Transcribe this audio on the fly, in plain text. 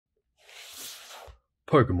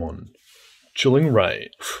Pokemon. Chilling Rain.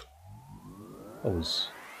 That was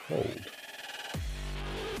old.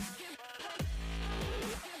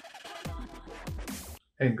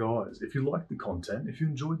 And guys, if you liked the content, if you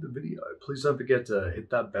enjoyed the video, please don't forget to hit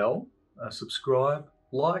that bell, subscribe,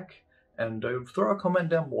 like, and throw a comment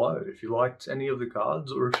down below if you liked any of the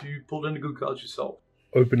cards or if you pulled any good cards yourself.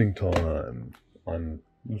 Opening time. I'm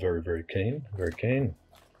very, very keen. Very keen.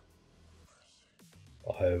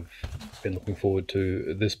 I've been looking forward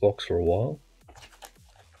to this box for a while.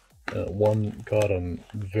 One card I'm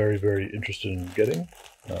very, very interested in getting.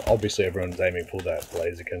 Obviously everyone's aiming for that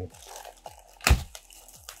Blaziken.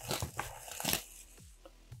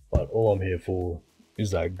 But all I'm here for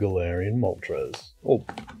is that Galarian Moltres. Or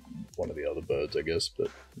one of the other birds, I guess, but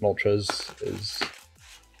Moltres is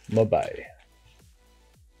my bae.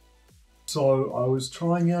 So I was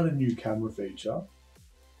trying out a new camera feature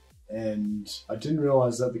and I didn't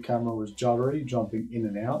realise that the camera was juddery, jumping in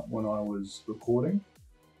and out when I was recording.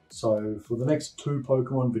 So for the next 2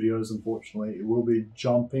 Pokemon videos, unfortunately, it will be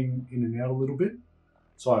jumping in and out a little bit.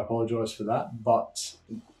 So I apologise for that, but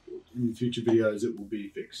in future videos it will be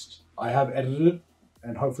fixed. I have edited it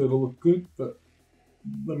and hopefully it'll look good, but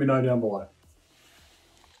let me know down below.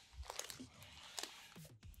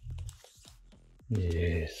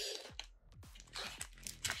 Yes.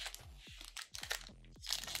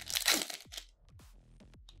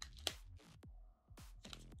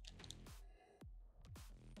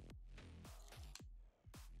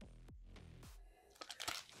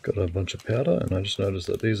 Got a bunch of powder, and I just noticed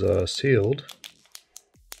that these are sealed.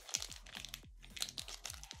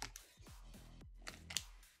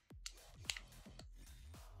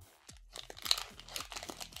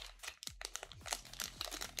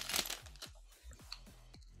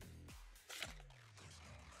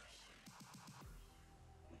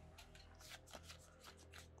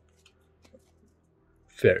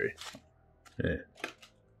 Fairy. Yeah.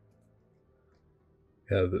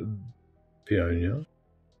 We have Peonia.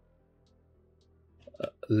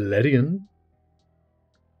 Ledian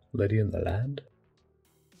the land.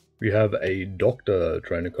 We have a Doctor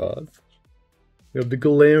trainer card. We have the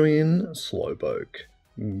Galarian Slowpoke.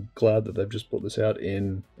 I'm glad that they've just put this out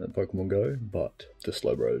in Pokemon Go, but the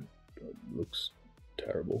Slowbro looks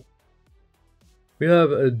terrible. We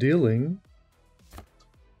have a Dealing.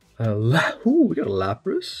 We got a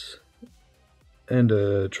Lapras and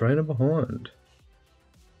a trainer behind.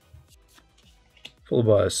 Followed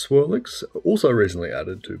by a Swirlix, also recently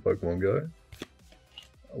added to Pokemon Go.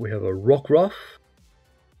 We have a Rockruff.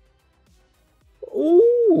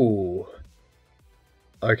 Ooh!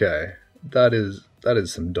 Okay, that is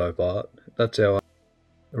some dope art. That's a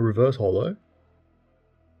reverse holo.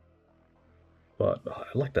 But I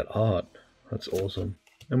like that art. That's awesome.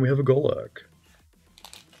 And we have a Golurk.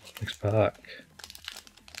 Next pack.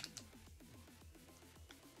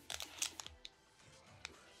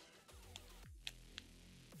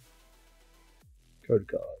 Code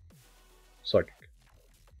card. Psychic.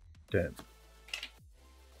 Damn.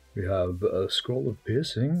 We have a Scroll of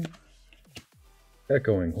Piercing.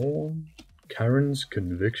 Echoing Horn. Karen's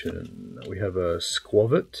Conviction. We have a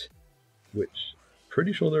Squavit, which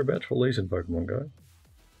pretty sure they're about to release in Pokemon Go,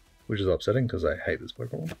 which is upsetting because I hate this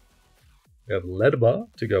Pokemon. We have Ledbar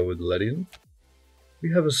to go with Ledian.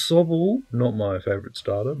 We have a Sobble, not my favourite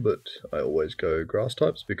starter, but I always go grass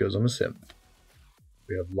types because I'm a simp.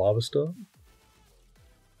 We have Larvestar.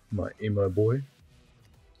 My emo boy.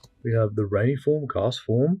 We have the Rainy Form, Cast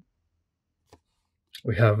Form.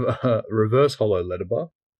 We have a Reverse Holo Letterbar.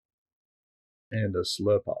 And a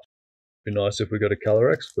Slurpuff. Be nice if we got a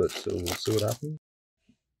Calyrex, but we'll see what happens.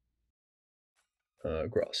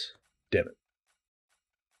 Grass. Damn it.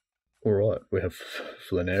 Alright, we have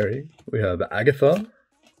Flannery. We have Agatha.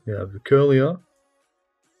 We have Curlier.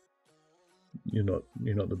 You're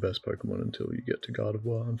not the best Pokemon until you get to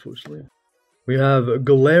Gardevoir, unfortunately. We have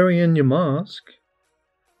Galarian Yamask,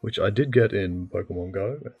 which I did get in Pokemon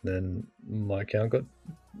Go, and then my account got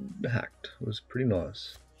hacked. It was pretty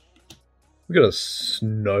nice. We got a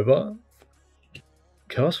Snova,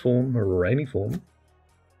 Cast Form, a Rainy Form.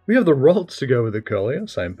 We have the Rolts to go with the Curlier,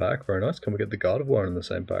 same pack, very nice. Can we get the Gardevoir in the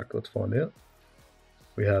same pack? Let's find out.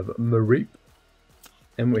 We have Mareep,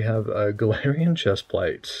 and we have a Galarian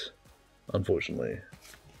Chestplate, unfortunately.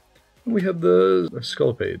 And we have the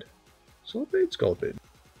Scolipede. Scolipede.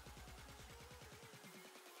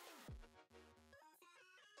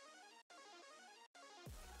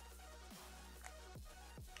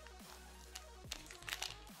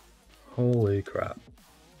 Holy crap.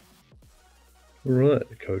 Right,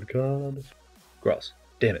 a code card. Grass.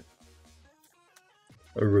 Damn it.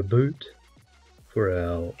 A Reboot. for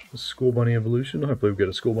our Score Bunny evolution. Hopefully we get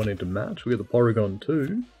a Score Bunny to match. We get the Porygon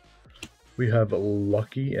too. We have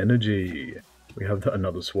Lucky Energy. We have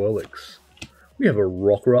another Swirlix. We have a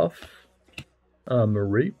Rockruff.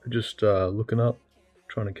 Mareep, just looking up,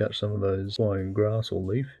 trying to catch some of those flying grass or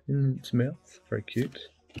leaf in its mouth. Very cute.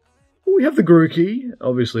 We have the Grookey,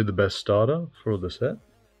 obviously the best starter for the set.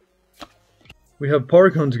 We have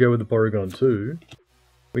Porygon to go with the Porygon too.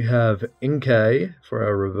 We have Inkay for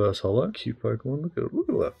our reverse holo. Cute Pokemon. Look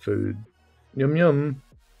at that food. Yum yum.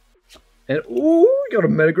 And ooh, we got a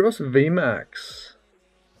Metagross VMAX.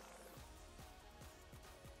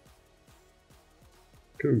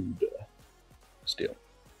 Code. Still.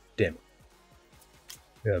 Damn it.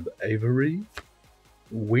 We have Avery.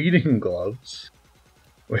 Weeding gloves.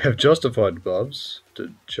 We have justified gloves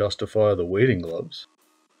to justify the weeding gloves.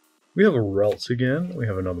 We have a Ralts again. We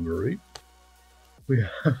have another Mareep. We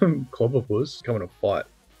have Clobberpuss coming to fight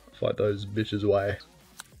those bitches away.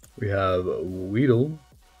 We have Weedle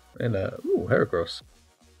and Heracross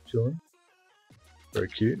chilling. Very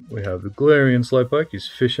cute. We have the Galarian Slowpoke. He's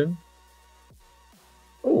fishing.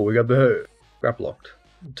 Oh, we got the Graplocked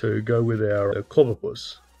to go with our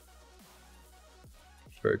Clobberpuss.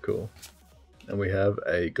 Very cool. And we have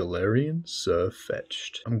a Galarian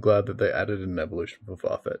Surfetched. I'm glad that they added an evolution for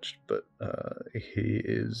Farfetch'd, but he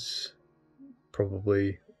is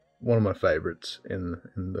probably one of my favorites in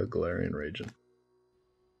the Galarian region.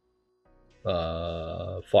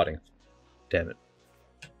 Fighting. Damn it.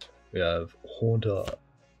 We have Haunter.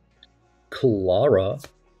 Clara.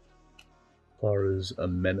 Clara's a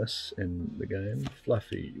menace in the game.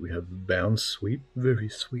 Fluffy. We have Bounce Sweep. Very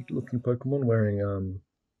sweet looking Pokemon wearing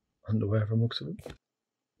underwear from the looks of it.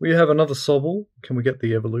 We have another Sobble. Can we get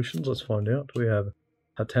the evolutions? Let's find out. We have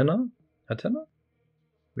Hatena.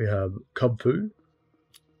 We have Cubfu.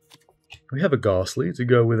 We have a Ghastly to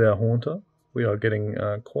go with our Haunter. We are getting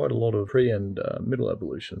quite a lot of pre and middle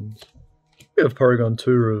evolutions. We have Porygon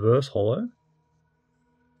 2 Reverse Holo.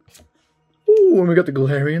 Ooh, and we got the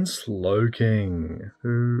Galarian Slowking,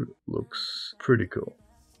 who looks pretty cool.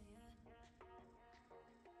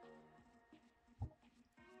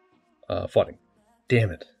 Fighting.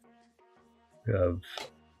 Damn it. We have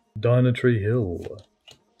Dynatree Hill.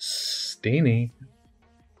 Steenie.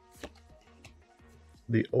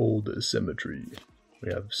 The Old Cemetery.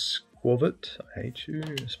 We have Squavit. I hate you,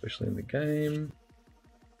 especially in the game.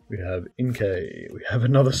 We have Inkay. We have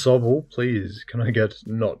another Sobble. Please, can I get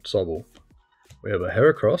not Sobble? We have a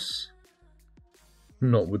Heracross.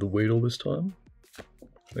 Not with a Weedle this time.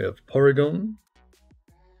 We have Porygon.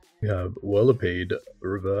 We have Whirlipede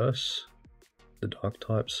Reverse. The dark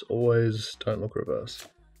types always don't look reverse.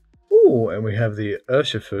 Ooh, and we have the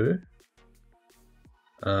Urshifu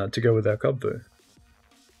to go with our Cubfu.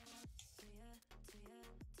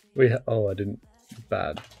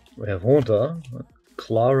 Bad. We have Haunter,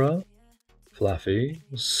 Clara, Fluffy,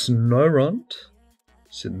 Snorunt,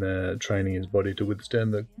 sitting there training his body to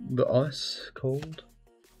withstand the ice cold.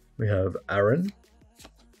 We have Aaron.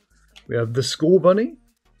 We have the School Bunny.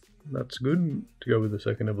 That's good to go with the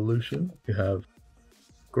second evolution. We have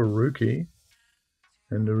Grookey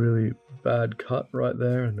and a really bad cut right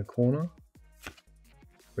there in the corner.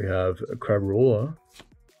 We have a Crabrawler.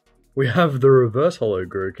 We have the reverse holo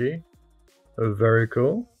Grookey. Oh, very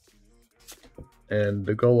cool. And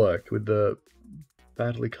the Golurk with the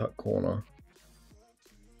badly cut corner.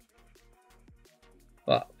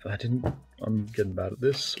 I'm getting bad at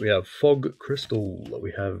this. We have Fog Crystal.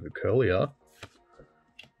 We have Curlier.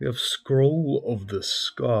 We have Scroll of the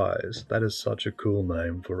Skies. That is such a cool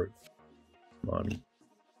name for one.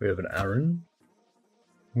 We have an Aaron.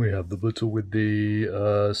 We have the Blitzel with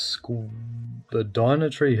the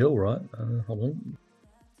Dynatree Hill, right? Hold on.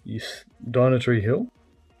 Yes, Dynatree Hill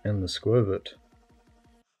and the Squirvet.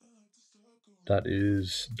 That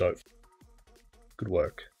is dope. Good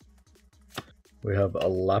work. We have a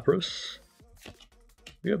Lapras.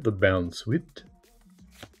 We have the Bounswit.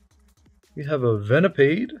 We have a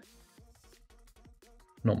Venipede.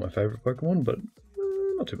 Not my favourite Pokemon, but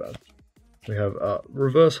not too bad. We have a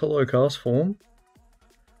Reverse Holo Cast form.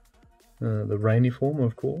 The Rainy form,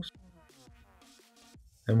 of course.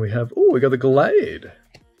 And we have... Oh, we got the Glade.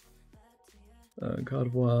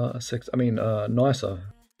 Gardevoir,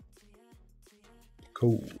 Nicer.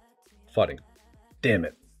 Cool. Fighting. Damn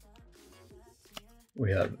it.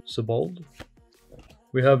 We have Sabold.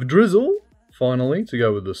 We have Drizzle, finally, to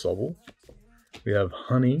go with the Sobble. We have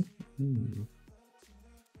Honey.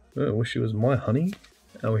 I wish it was my honey.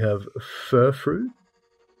 And we have Furfrou.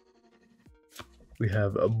 We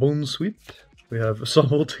have a Bunswit. We have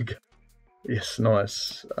Sobble to go. Yes,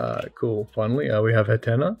 nice. Cool. Finally, we have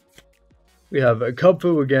Hatena. We have a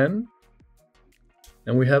Kubfu again.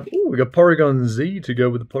 And we have, we got Porygon Z to go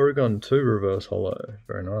with the Porygon 2 reverse holo.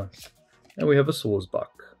 Very nice. And we have a Sawsbuck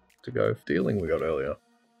to go with dealing we got earlier.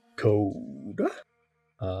 Code.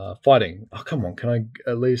 Fighting. Oh, come on. Can I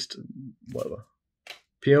at least, whatever.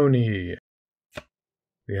 Peony.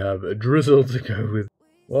 We have a Drizzle to go with.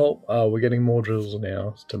 Well, we're getting more Drizzles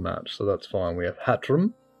now to match, so that's fine. We have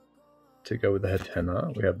Hatterem to go with the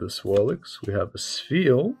Hatena. We have the Swirlix. We have a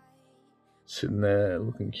Sphere sitting there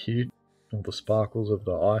looking cute. All the sparkles of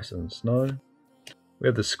the ice and snow. We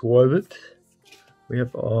have the Squirvet. We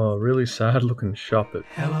have really sad looking Shuppet.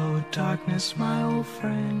 Hello darkness, my old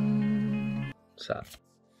friend. Sad.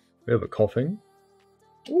 We have a Coughing.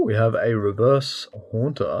 Oh, we have a reverse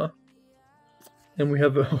Haunter. And we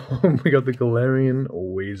have we got the Galarian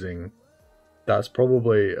Wheezing. That's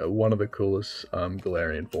probably one of the coolest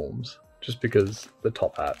Galarian forms. Just because the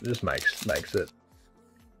top hat just makes it.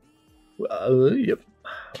 Yep.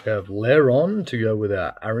 We have Lairon to go with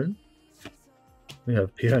our Aaron. We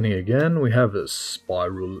have Peony again. We have a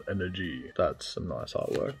Spiral Energy. That's some nice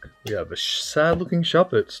artwork. We have a sad looking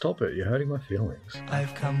Shuppet. Stop it, you're hurting my feelings.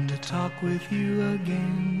 I've come to talk with you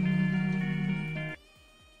again.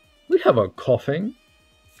 We have a Coughing.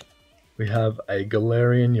 We have a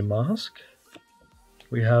Galarian Yamask.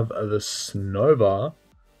 We have the Snova.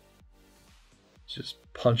 Just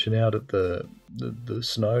punching out at the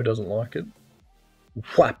snow, doesn't like it.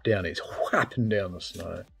 Whap down, he's whapping down the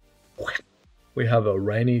snow. Whap. We have a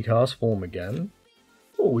Rainy Cast form again.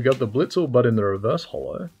 Oh, we got the Blitzel, but in the reverse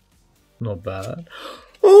holo. Not bad.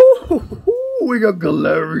 Oh, we got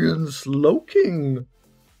Galarian Slowking.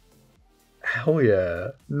 Hell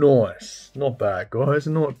yeah. Nice. Not bad, guys.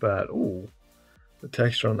 Not bad. Oh, the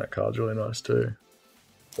texture on that card's really nice too.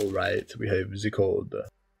 Alright, we have Ziccord.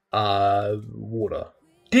 Water.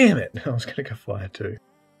 Damn it! I was gonna go fire too.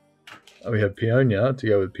 We have Peonia to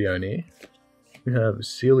go with Peony. We have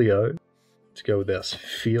Celio to go with our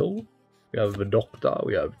Feel. We have Vindata,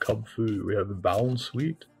 we have Kubfu, we have Balance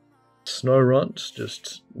Sweet. Snorunt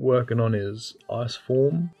just working on his ice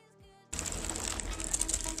form.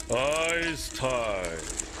 Ice time.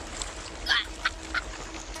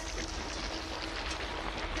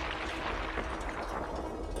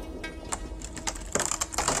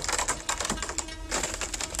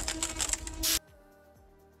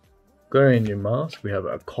 Galarian Yamask, we have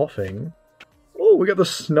a Coughing. Oh, we got the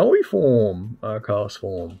Snowy form, cast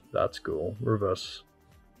form. That's cool. Reverse.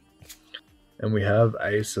 And we have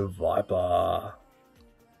a Survivor.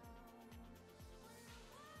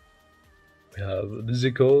 We have the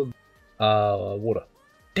Ziccord. Water.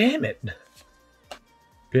 Damn it!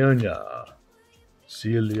 Peonia.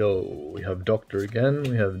 Celio. We have Doctor again.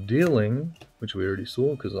 We have Dealing, which we already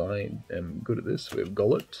saw because I am good at this. We have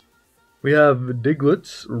Gollet. We have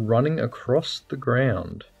Diglets running across the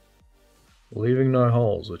ground, leaving no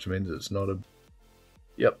holes, which means it's not a...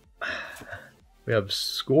 Yep. We have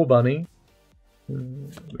Scorbunny.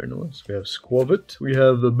 Very nice. We have Squavit. We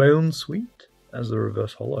have the Bound Sweet as the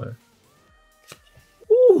reverse holo.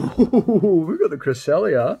 Ooh, we got the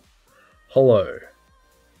Cresselia holo.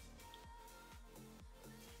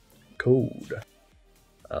 Cold.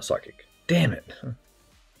 Psychic. Damn it.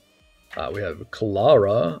 We have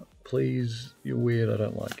Clara. Please, you're weird, I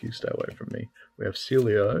don't like you, stay away from me. We have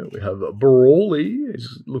Celio, we have Brawly,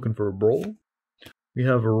 he's looking for a brawl. We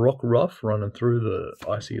have Rock Ruff running through the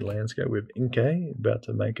icy landscape. We have Inkay, about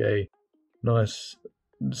to make a nice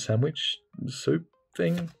sandwich soup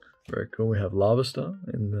thing. Very cool. We have Larvestar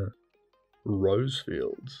in the rose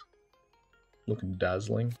fields, looking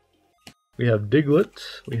dazzling. We have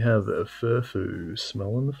Diglett, we have a Furfu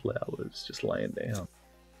smelling the flowers, just laying down.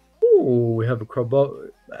 Ooh, we have a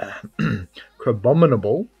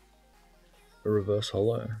Crabominable, a reverse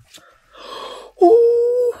holo.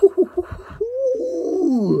 Ooh,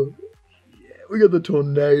 yeah, we got the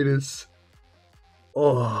Tornadus.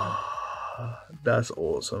 Oh, that's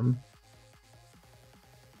awesome.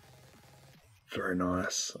 Very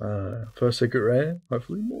nice. First secret rare,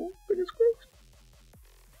 hopefully more. Fingers crossed.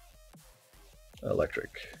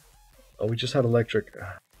 Electric. Oh, we just had electric.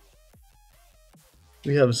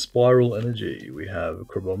 We have Spiral Energy, we have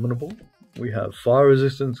Crabominable, we have Fire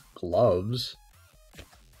Resistance Gloves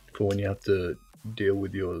for when you have to deal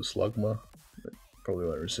with your Slugma. It probably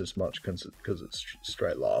won't resist much because it's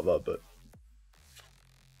straight lava, but...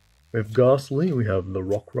 We have Ghastly, we have the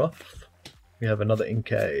Rock Ruff, we have another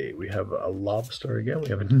Inkay, we have a Larvestar again, we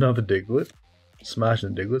have another Diglett,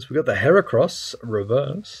 Smashing Diglets. We got the Heracross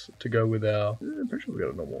reverse to go with our... I'm pretty sure we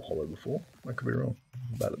got a normal holo before. I could be wrong.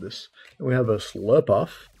 I'm bad at this. And we have a Slurpuff.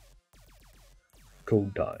 Cool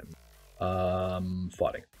time.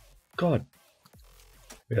 Fighting. God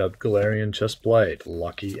We have Galarian Chestplate,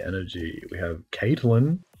 Lucky Energy. We have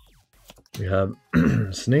Caitlyn. We have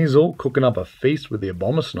Sneasel cooking up a feast with the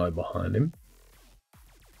Abomasnow behind him.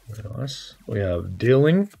 Very nice. We have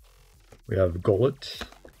Dealing. We have Gollet,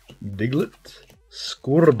 Diglett,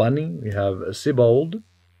 Scorbunny. We have a Sibold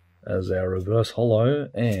as our reverse holo.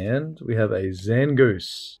 And we have a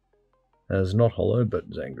Zangoose as not holo, but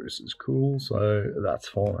Zangoose is cool, so that's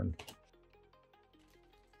fine.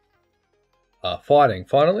 Fighting,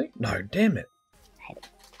 finally? No, damn it.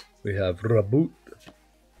 We have Raboot.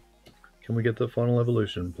 Can we get the final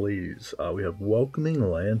evolution, please? We have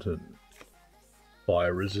Welcoming Lantern.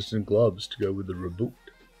 Fire resistant gloves to go with the Raboot.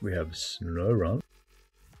 We have Snorunt.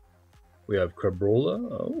 We have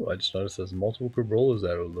Crabrawler. Oh, I just noticed there's multiple Crabrawlers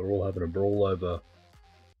there. They're all having a brawl over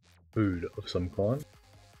food of some kind.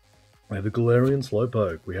 We have a Galarian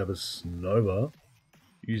Slowpoke. We have a Snova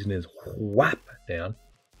using his whap down.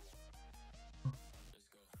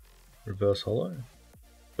 Reverse holo.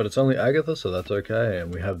 But it's only Agatha, so that's okay.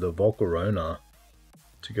 And we have the Volcarona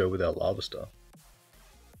to go with our Larvestar.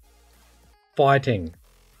 Fighting.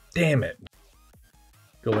 Damn it.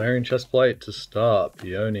 Galarian Chestplate to start.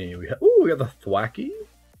 Peony. We got the Thwacky.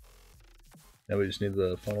 Now we just need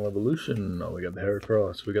the final evolution. Oh, we got the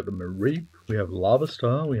Heracross. We got the Mareep. We have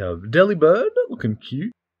Larvestar. We have Delibird. Looking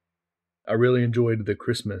cute. I really enjoyed the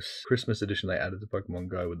Christmas edition they added to Pokemon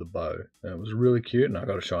Go with the bow. And it was really cute, and I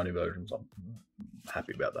got a shiny version, so I'm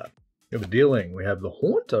happy about that. We have a Dealing. We have the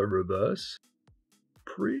Haunter reverse.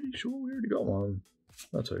 Pretty sure we already got one.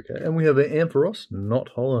 That's okay. And we have an Ampharos, not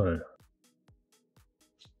holo.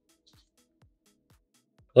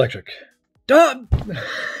 Electric. Done!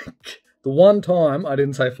 The one time I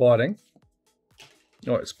didn't say fighting.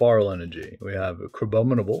 Alright, Spiral Energy. We have a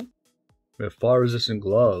Crabominable. We have Fire Resistant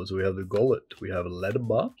Gloves. We have the Gollet. We have a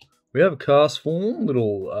Leatherbar. We have a Cast Form,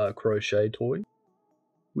 little crochet toy.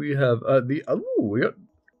 We have we got,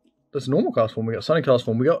 that's normal Cast Form. We got Sunny Cast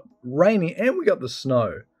Form. We got Rainy, and we got the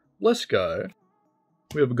Snow. Let's go.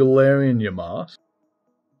 We have a Galarian Yamask.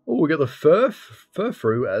 Oh, we got the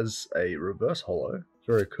Furfrou as a reverse holo.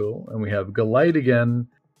 Very cool. And we have Gallade again.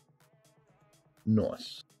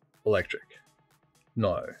 Nice. Electric.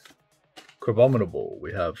 No. Crabominable.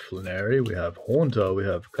 We have Flannery. We have Haunter. We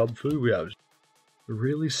have Cubfu. We have a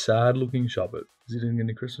really sad looking Shuppet because he didn't get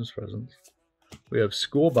any Christmas presents. We have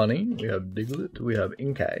Scorbunny. We have Diglett. We have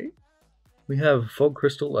Inkay. We have Fog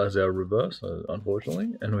Crystal as our reverse,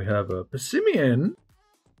 unfortunately. And we have a Passimian.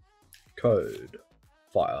 Code.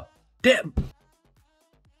 Fire. Damn!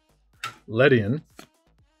 Ledian.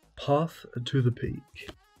 Path to the Peak.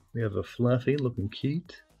 We have a Fluffy looking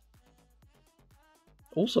cute.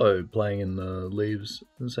 Also playing in the leaves,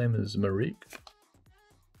 the same as Mareep.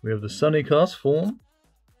 We have the Sunny Cast Form.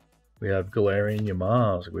 We have Galarian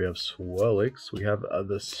Yamask. We have Swirlix. We have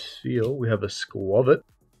the Sphere. We have a Squavit.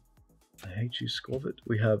 I hate you, Squavit.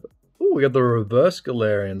 We have... Oh, we got the reverse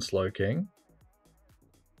Galarian Slowking.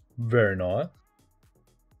 Very nice.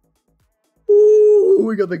 Ooh,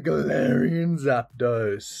 we got the Galarian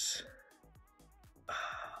Zapdos.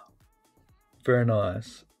 Very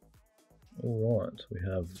nice. Alright, we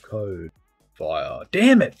have Code. Fire.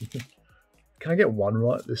 Damn it! Can I get one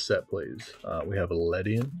right this set, please? We have a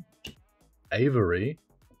Ledian. Avery.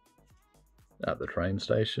 At the train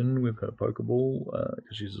station with her Pokeball,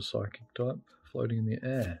 because she's a Psychic type, floating in the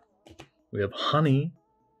air. We have Honey.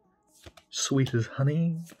 Sweet as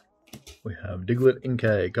honey. We have Diglett,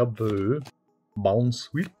 Inkay, Cubfu,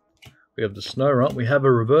 Bounsweet. We have the Snorunt. We have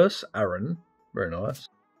a reverse Aaron. Very nice.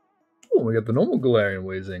 Oh, we got the normal Galarian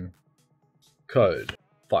Weezing. Code.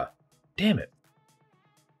 Fire. Damn it.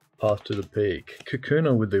 Path to the Peak.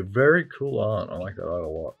 Kakuna with the very cool art. I like that art a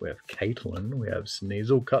lot. We have Caitlyn. We have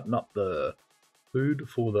Sneasel cutting up the food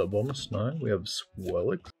for the Abomasnow. We have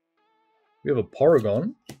Swirlix. We have a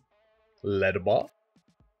Porygon. Leatherbar.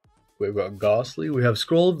 We've got Ghastly. We have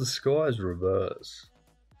Scroll of the Skies reverse.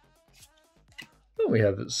 Then we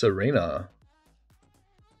have Serena.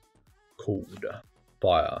 Cold.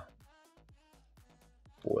 Fire.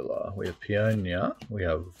 Boiler. We have Peonia. We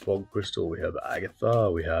have Fog Crystal. We have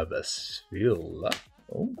Agatha. We have a Sphere.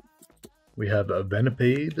 Oh. We have a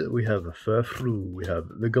Venipede. We have a Furfrou. We have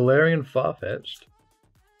the Galarian Farfetch'd.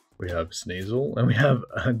 We have Sneasel. And we have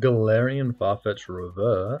a Galarian Farfetch'd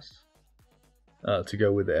reverse. To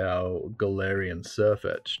go with our Galarian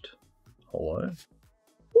Surfetch'd. Hello.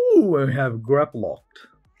 Ooh, and we have Graplocked.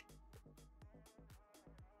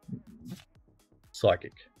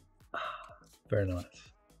 Psychic. Very nice.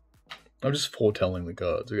 I'm just foretelling the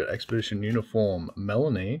cards. We got Expedition Uniform,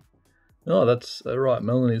 Melanie. Oh, that's right.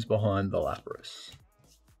 Melanie's behind the Lapras.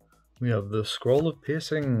 We have the Scroll of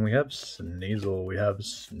Piercing, we have Sneasel, we have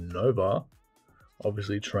Snova.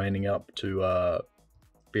 Obviously training up to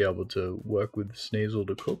be able to work with Sneasel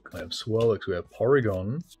to cook. We have Swirlix, we have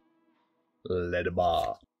Porygon,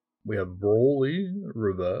 Ledabar. We have Brawly,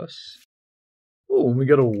 Reverse. Oh, we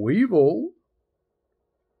got a Weevil.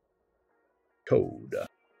 Code.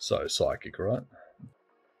 So Psychic, right?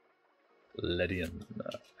 Ledian,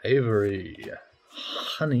 Avery,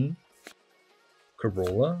 Honey,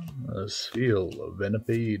 Cabrola, Spheal,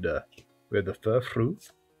 Venipede. We have the Furfrou.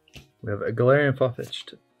 We have a Galarian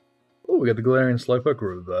Farfetch'd. Oh, we got the Galarian Slowpoke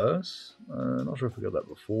Reverse. Not sure if we got that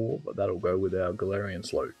before, but that'll go with our Galarian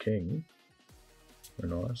Slow King.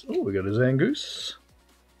 Very nice. Oh, we got a Zangoose.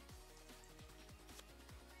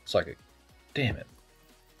 Psychic. Damn it.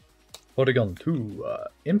 Porygon 2,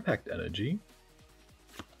 Impact Energy.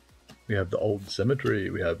 We have the Old Cemetery.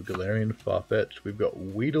 We have Galarian Farfetch'd. We've got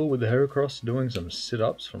Weedle with the Heracross doing some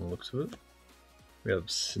sit-ups from the looks of it. We have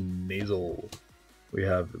Sneasel. We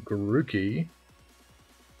have Garuki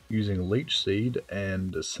using Leech Seed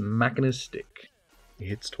and smacking his stick. He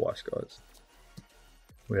hits twice, guys.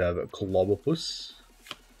 We have a Clobbopus.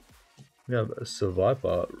 We have a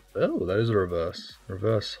Seviper. Oh, that is a reverse.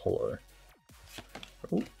 Reverse Hollow.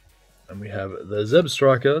 Oh. And we have the Zeb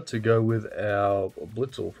Striker to go with our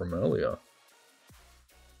Blitzel from earlier.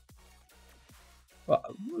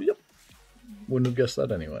 Yep. Wouldn't have guessed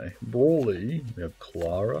that anyway. Brawly. We have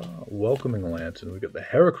Clara. Welcoming Lantern. We got the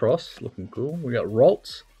Heracross. Looking cool. We got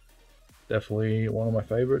Ralts. Definitely one of my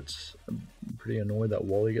favorites. I'm pretty annoyed that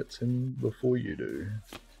Wally gets in before you do.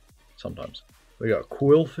 Sometimes. We got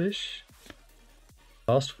Quillfish.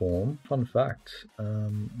 Fast form. Fun fact.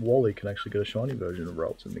 Wally can actually get a shiny version of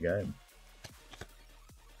Ralts in the game.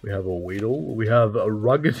 We have a Weedle. We have a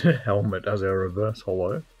Rugged Helmet as our reverse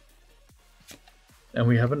holo. And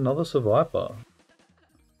we have another Seviper.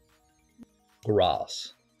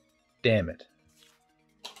 Grass. Damn it.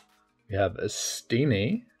 We have a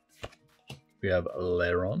Steenie. We have a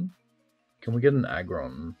Leron. Can we get an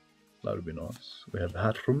Aggron? That would be nice. We have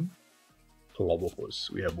Hatchroom. Clobbopus.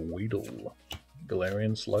 We have Weedle.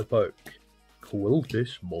 Galarian Slowpoke.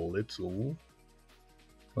 Quillfish. Blitzel.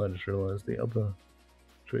 I just realised the other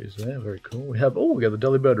trees there. Very cool. We have, oh, we got the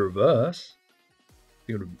Delibird Reverse. I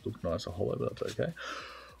think it would look nicer hollow, but that's okay.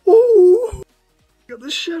 Oh, got the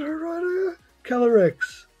Shadow Rider.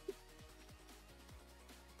 Calyrex.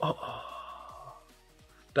 Oh,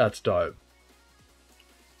 that's dope.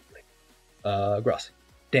 Grass.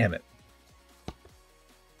 Damn it.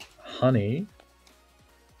 Honey.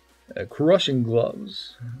 Crushing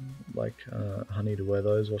gloves. Like Honey to wear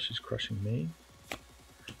those while she's crushing me.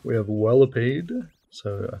 We have Wellipede.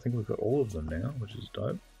 So I think we've got all of them now, which is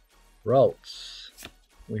dope. Ralts.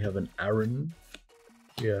 We have an Aaron.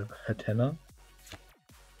 We have Hatena.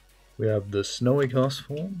 We have the Snowy Cast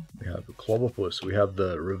form. We have a Clobbopus. We have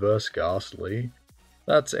the Reverse Ghastly.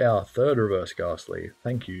 That's our third Reverse Ghastly.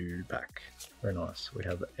 Thank you, pack. Very nice. We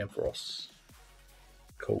have the Ampharos.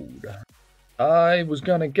 Cold. I was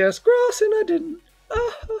gonna guess grass and I didn't.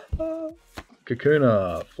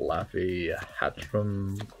 Kakuna, Flaffy,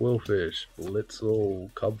 Hatchroom, Quillfish,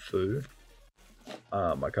 Blitzel, Cubfu.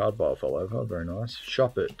 My card bar fell over. Very nice.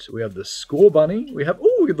 Shop it. We have the Score Bunny. We have,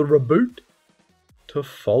 oh, we get the Reboot to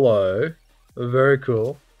follow. Very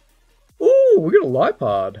cool. Oh, we got a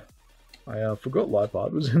Lipard. I forgot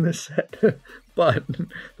Lipard was in this set, but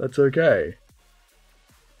that's okay.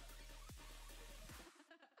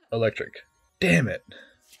 Electric. Damn it.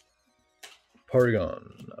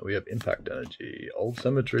 Porygon. We have Impact Energy. Old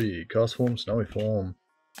Cemetery. Cast Form. Snowy Form.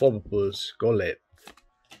 Clobbopus. Golett.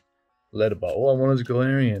 Ledabar. All I want is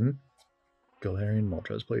Galarian. Galarian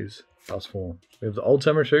Moltres, please. Cast Form. We have the Old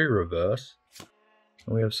Cemetery Reverse.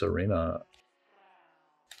 And we have Serena.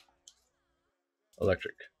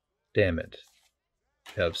 Electric. Damn it.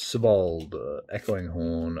 We have Sibold. Echoing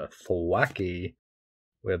Horn. Thwacky.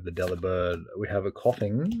 We have the Delibird. We have a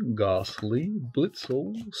Coughing, Ghastly,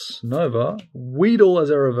 Blitzel, Snova, Weedle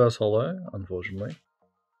as our reverse holo, unfortunately.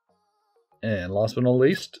 And last but not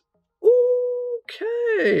least,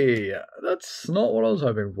 okay, that's not what I was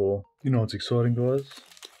hoping for. You know what's exciting, guys?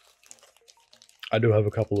 I do have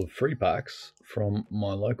a couple of free packs from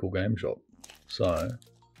my local game shop. So, I'm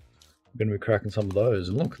going to be cracking some of those.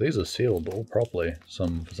 And look, these are sealed all properly. For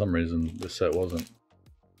some reason, this set wasn't.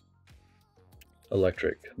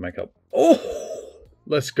 Electric makeup. Oh,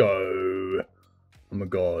 let's go. Oh my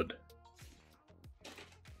god.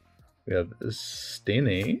 We have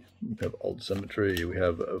Steenie. We have Old Cemetery. We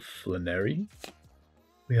have Flannery.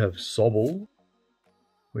 We have Sobble.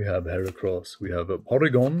 We have Heracross. We have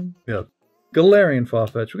Porygon. We have Galarian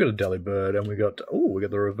Farfetch. We got a Delibird, and we got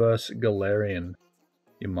the reverse Galarian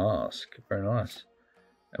Yamask. Very nice.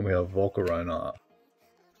 And we have Volcarona.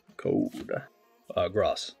 Cold.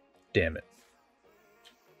 Grass. Damn it.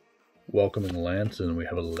 Welcoming Lantern. We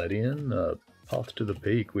have a Ledian. Path to the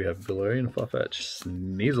Peak. We have Galarian Farfetch.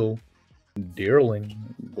 Sneasel. Deerling.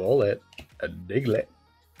 Golett. A Diglett.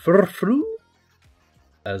 Furfru.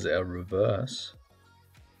 As our reverse.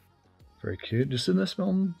 Very cute. Just sitting there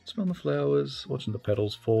smelling the flowers, watching the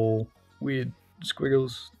petals fall. Weird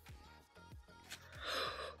squiggles.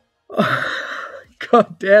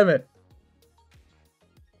 God damn it.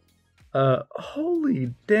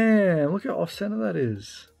 Holy damn. Look how off-center that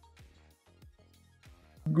is.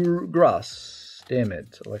 Grass. Damn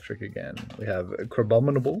it. Electric again. We have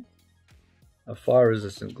Crabominable.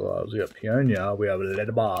 Fire-resistant gloves. We have Peonia. We have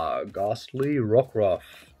Leadbar. Ghastly. Rockruff.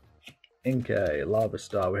 Inkay, Lava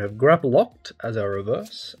Star. We have Grapplocked as our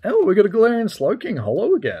reverse. Oh, we got a Galarian Slowking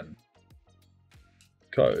Hollow again.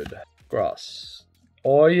 Code. Grass.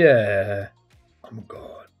 Oh yeah. Oh my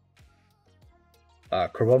god.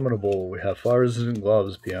 Crabominable. We have Fire Resistant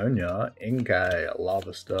Gloves, Peonia, Inkay,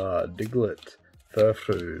 Lava Star, Diglett,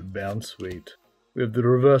 Furfru, Bounsweet. We have the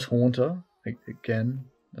reverse Haunter. Again.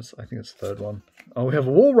 I think it's the third one. Oh, we have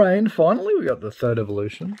Walrein. Finally, we got the third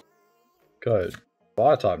evolution. Code.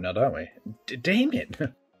 Fire type now, don't we? Damn it!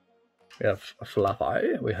 We have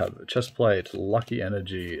Fluffy, we have Chestplate, Lucky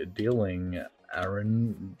Energy, Dealing,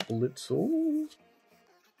 Aaron Blitzel.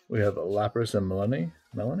 We have Lapras and Melanie.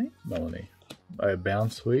 Melanie.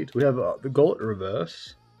 Bounsweet. We have the Golett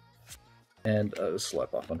reverse. And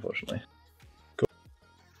Slowpoke, unfortunately.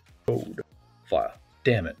 Cold. Fire.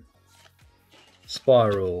 Damn it.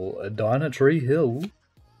 Spiral, Dynatree Hill.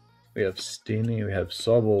 We have Steenie, we have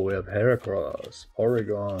Sobble, we have Heracross,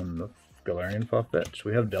 Porygon, Galarian Farfetch,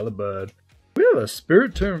 we have Delibird. We have a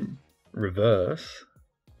Spiritomb reverse.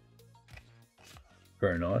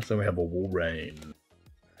 Very nice. Then we have a Walrein.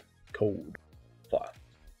 Cold. Fire.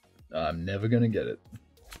 I'm never going to get it.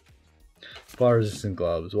 Fire resistant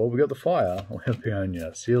gloves. Well, we got the fire. We have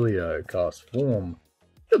Peonia, Celio, Cast Form.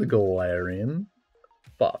 We got the Galarian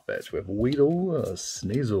Farfetch. We have Weedle,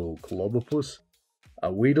 Sneasel, Clobbopus.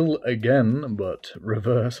 A Weedle again, but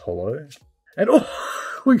reverse hollow. And oh,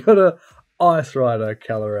 we got a Ice Rider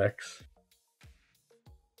Calyrex.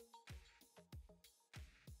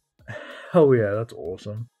 Oh yeah, that's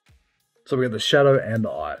awesome. So we got the Shadow and the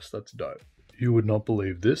Ice. That's dope. You would not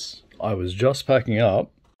believe this. I was just packing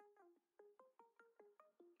up.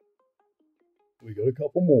 We got a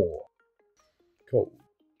couple more. Cold.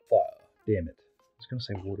 Fire. Damn it. I was going to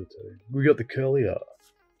say water too. We got the Curlier.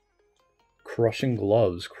 Crushing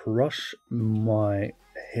Gloves. Crush my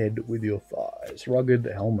head with your thighs. Rugged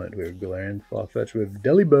Helmet. We have Galarian Farfetch. We have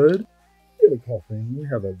Delibird. We have a Coughing. We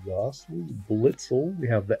have a Ghastly Blitzel. We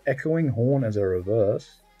have the Echoing Horn as a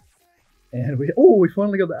reverse. And we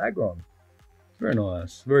finally got the Aggron. Very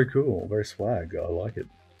nice. Very cool. Very swag. I like it.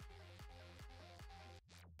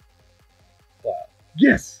 Wow.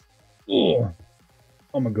 Yes! Oh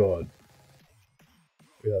my god.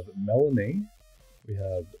 We have Melanie. We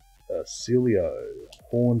have Celio,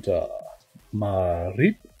 Haunter,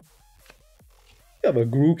 Marip. We have a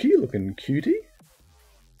Grookey looking cutie.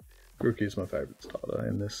 Grookey is my favourite starter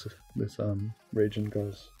in this region,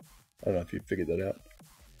 guys. I don't know if you figured that out.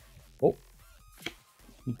 Oh,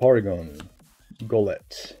 Porygon,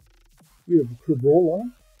 Golett. We have a Crabrawler.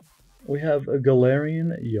 We have a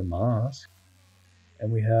Galarian Yamask. And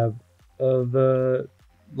we have the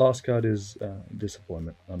last card is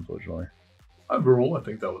Disappointment, unfortunately. Overall, I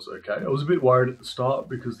think that was okay. I was a bit worried at the start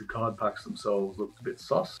because the card packs themselves looked a bit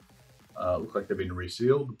sus. Looked like they've been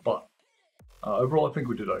resealed, but overall I think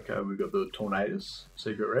we did okay. We got the Tornadus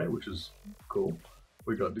Secret Rare, which is cool.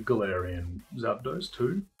 We got the Galarian Zapdos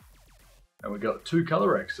too. And we got two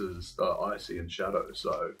Calyrexes, Icy and Shadow,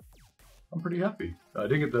 so I'm pretty happy. I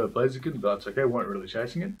didn't get the Blaziken, but that's okay, weren't really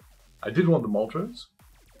chasing it. I did want the Moltres,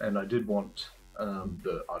 and I did want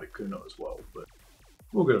the Articuno as well, but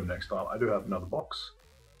we'll get them next time. I do have another box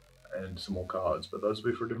and some more cards, but those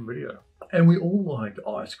will be for a different video. And we all like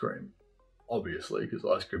ice cream, obviously, because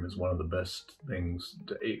ice cream is one of the best things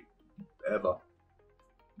to eat ever.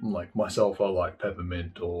 Like myself, I like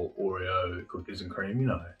peppermint or Oreo cookies and cream, you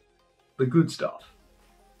know, the good stuff.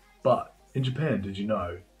 But in Japan, did you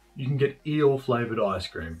know, you can get eel flavored ice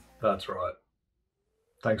cream? That's right.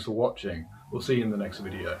 Thanks for watching. We'll see you in the next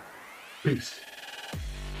video. Peace.